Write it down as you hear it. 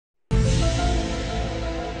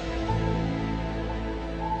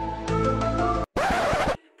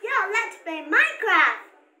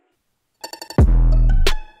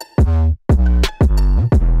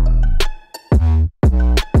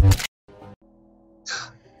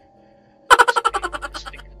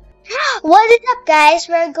What is up, guys?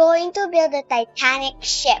 We're going to build a Titanic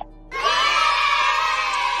ship.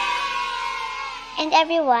 And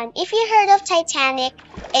everyone, if you heard of Titanic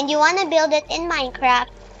and you want to build it in Minecraft,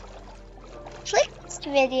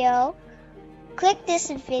 click this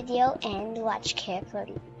video and watch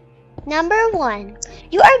carefully. Number 1,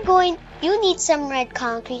 you need some red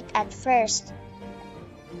concrete at first.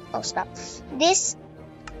 Oh, stop. This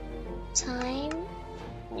time,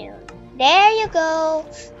 no. There you go.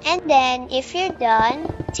 And then, if you're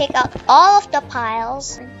done, take out all of the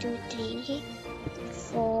piles. 1, 2, 3,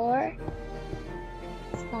 4,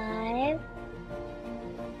 5.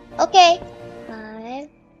 Okay. 5,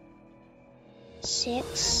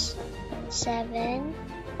 6, 7,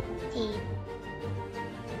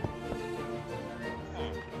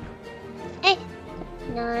 8.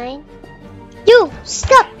 9. You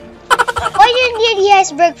stop! What do you need the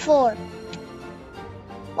iceberg for?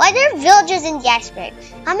 Why are there villagers in the iceberg?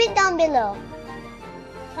 Comment down below.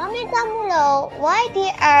 Comment down below why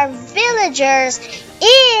there are villagers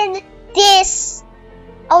in this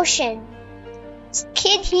ocean. This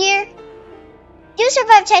kid here. You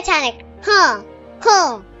survived Titanic. Huh.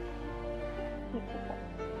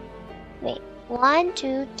 Wait. 1,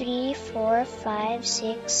 2, 3, 4, 5,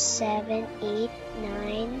 6, 7, 8,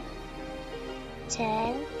 9,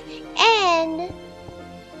 10, and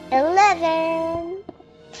 11.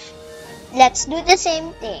 Let's do the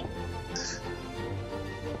same thing.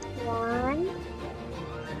 1,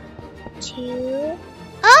 2.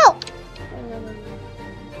 Oh!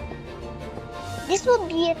 This will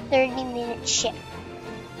be a 30-minute ship.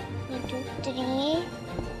 1, 2, 3,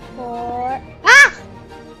 4. Ah!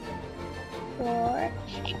 4.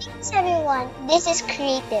 And yes, everyone, this is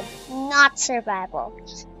creative, not survival.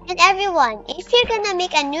 And everyone, if you're gonna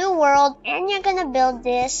make a new world and you're gonna build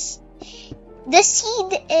this, the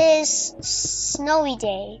seed is Snowy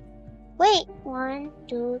Day. Wait, 1,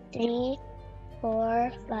 2, 3,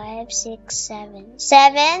 4, 5, 6, 7.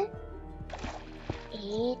 7,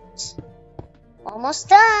 8. Almost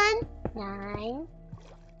done. 9,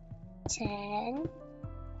 10,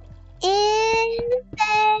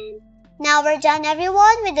 11. Now we're done,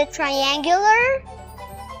 everyone, with the triangular.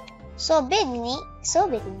 So big, neat.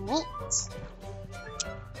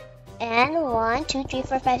 And 1, 2, 3,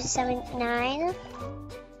 4, 5, 6, 7, 9,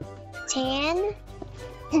 10,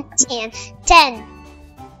 10,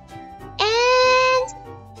 and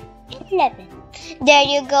 11. There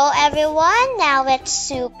you go, everyone. Now it's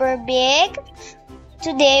super big.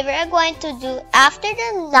 Today we're going to do, after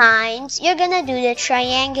the lines, you're gonna do the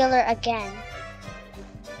triangular again.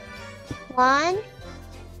 1,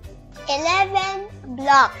 11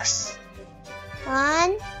 blocks.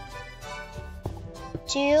 1,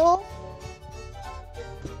 2,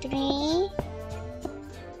 3,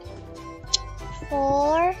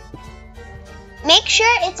 4. Make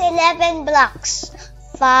sure it's 11 blocks.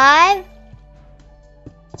 5,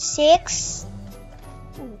 6.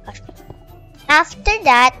 Oh my gosh. After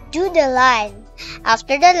that, do the line.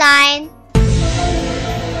 After the line,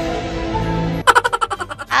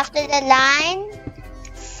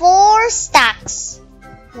 4 stacks.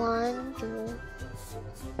 1,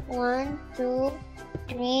 2,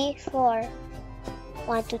 3, 4.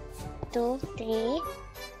 1, 2, 3.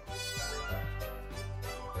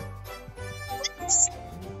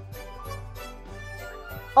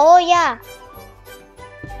 Oh yeah.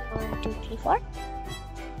 1, 2, 3, 4.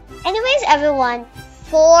 Anyways, everyone,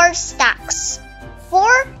 4 stacks.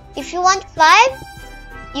 4. If you want 5,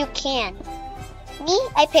 you can. Me,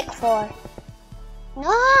 I pick 4.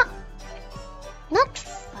 No, not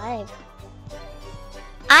 5.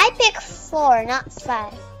 I pick 4, not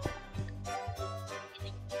 5.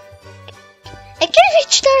 I can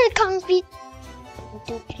reach the concrete. 1,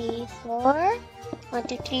 2, 3, 4. 1,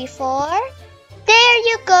 2, 3, 4. There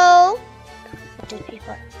you go. 1, 2, 3,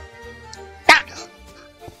 4.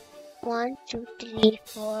 1, 2, 3,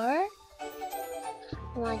 4.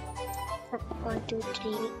 1, 2,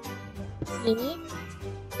 3, 3.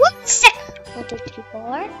 What? 1, 2, 3, 4.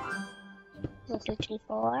 1, 2, 3,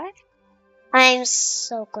 4. I'm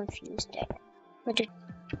so confused there. 1, 2.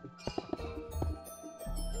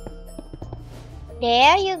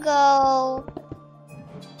 There you go.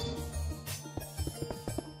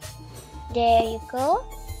 There you go.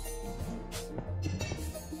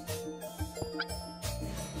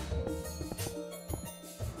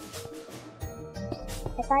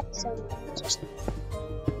 I thought so.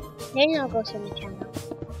 There's no ghost in the channel.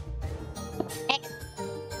 Hey.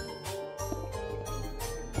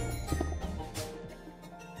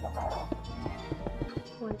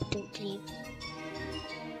 1, 2, 3.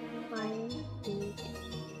 1, 2,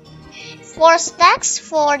 3. 4 stacks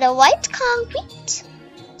for the white concrete.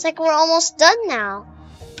 It's like we're almost done now.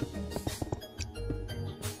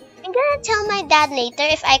 I'm gonna tell my dad later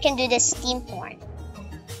if I can do the steam horn.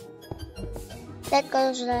 That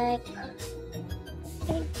goes like...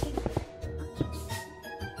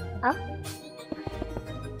 Huh?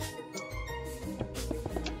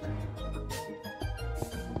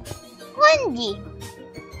 Wendy!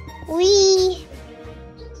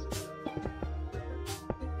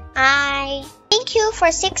 I thank you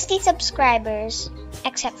for 60 subscribers.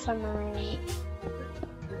 Except for my...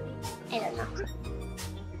 I don't know.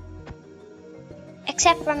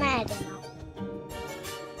 Except for my... I don't know.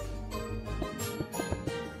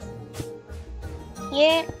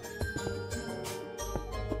 Here.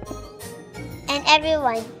 And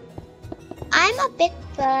everyone. I'm a bit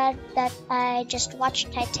glad that I just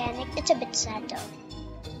watched Titanic. It's a bit sad though.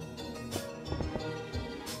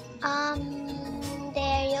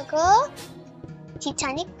 There you go.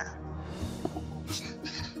 Titanic.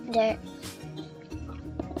 There.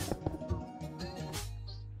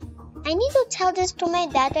 I need to tell this to my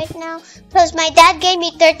dad right now because my dad gave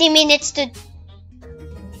me 30 minutes to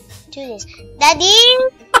do this. Daddy!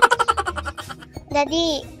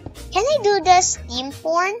 Daddy, can I do the steam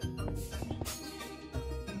horn?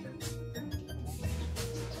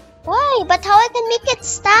 Why? But how I can make it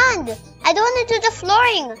stand? I don't want to do the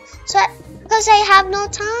flooring. So, because I have no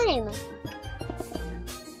time.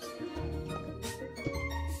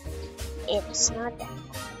 It's not that.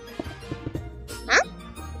 Huh?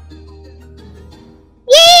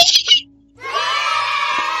 Yay!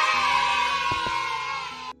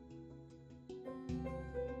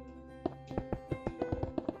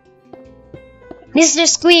 Mr.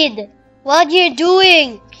 Squid, what are you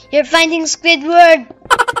doing? You're finding Squidward.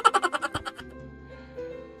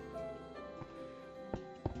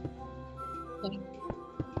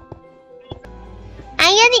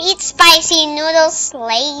 I'm gonna eat spicy noodles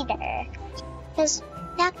later. Cause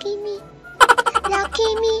lucky me.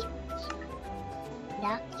 Lucky me.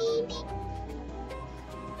 Lucky me.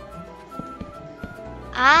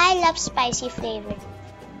 I love spicy flavor.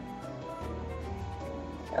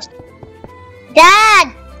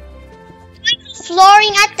 Dad!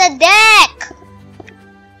 Flooring at the deck!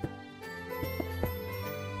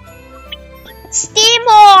 Steam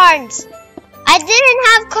horns! I didn't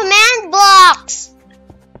have command blocks!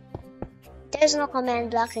 There's no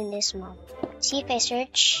command block in this map. See if I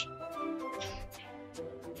search.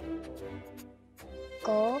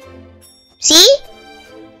 Go. See?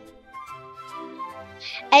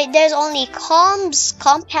 There's only comms,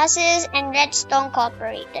 compasses, and redstone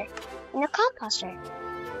cooperator. And a compasser.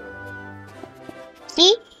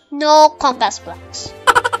 See? No compass blocks.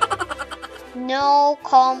 No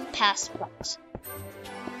compass blocks.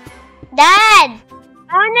 Dad!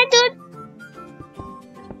 I wanna do...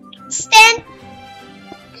 Stand!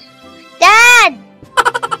 Dad!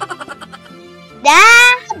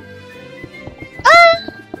 Dad! Ah!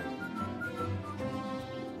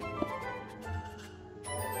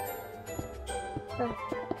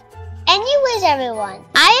 Anyways, everyone,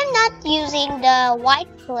 I am not using the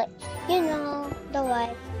white plate. You know, the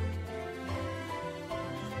white.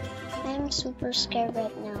 I'm super scared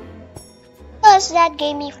right now. Because that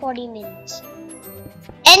gave me 40 minutes.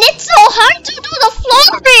 And it's so hard to do the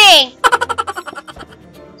flooring!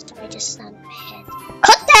 So I just slammed my head.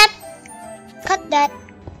 Cut that! Cut that!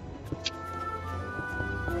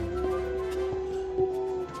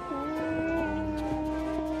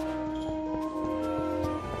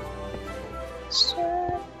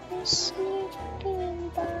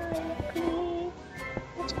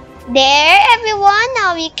 There, everyone.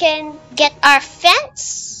 Now we can get our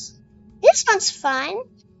fence. This one's fine.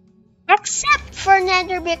 Except for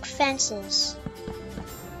nether brick fences.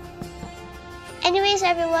 Anyways,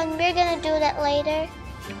 everyone, we're gonna do that later.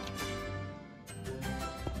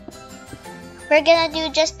 We're gonna do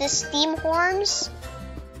just the steam horns.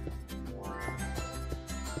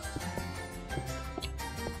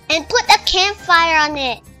 And put a campfire on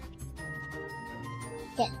it.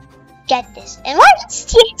 Yeah, get this. And why is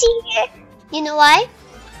TNT here? You know why?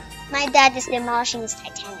 My dad is demolishing his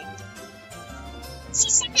Titanic. She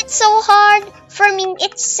said it's so hard. For me,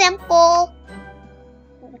 it's simple.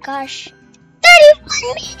 Oh my gosh.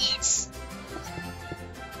 31 minutes!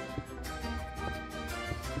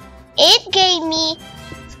 It gave me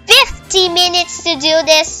 50 minutes to do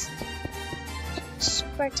this. I'm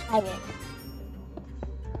super tired.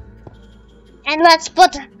 And let's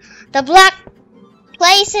put the black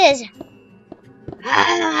places.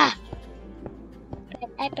 Ah.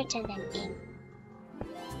 I pretend I'm in.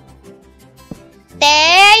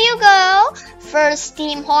 There you go. first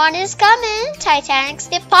steam horn is coming. Titanic's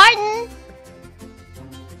departing.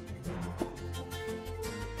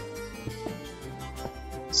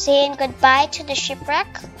 Saying goodbye to the shipwreck.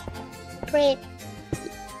 Great.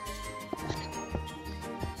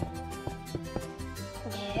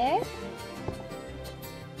 There.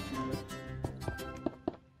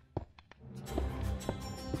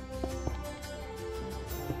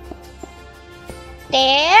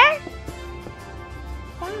 There.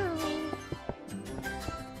 Fine.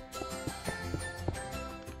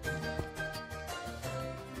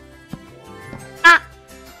 Ah.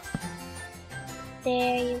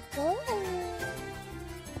 There you go.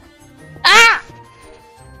 Ah!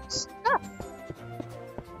 Stop.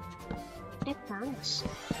 I promise.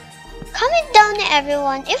 Comment down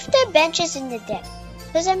everyone if there are benches in the deck,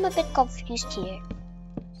 because I'm a bit confused here.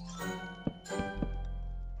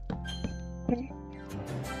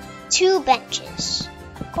 Two benches,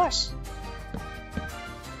 of course.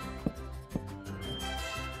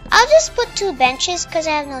 I'll just put two benches because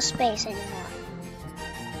I have no space anymore.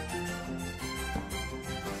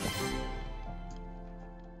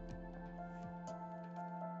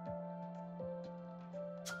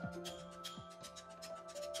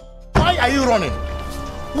 Why are you running?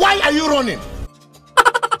 Why are you running?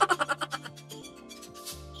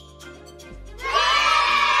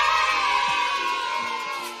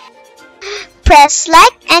 Press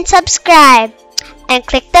like and subscribe and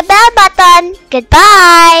click the bell button.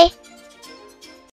 Goodbye.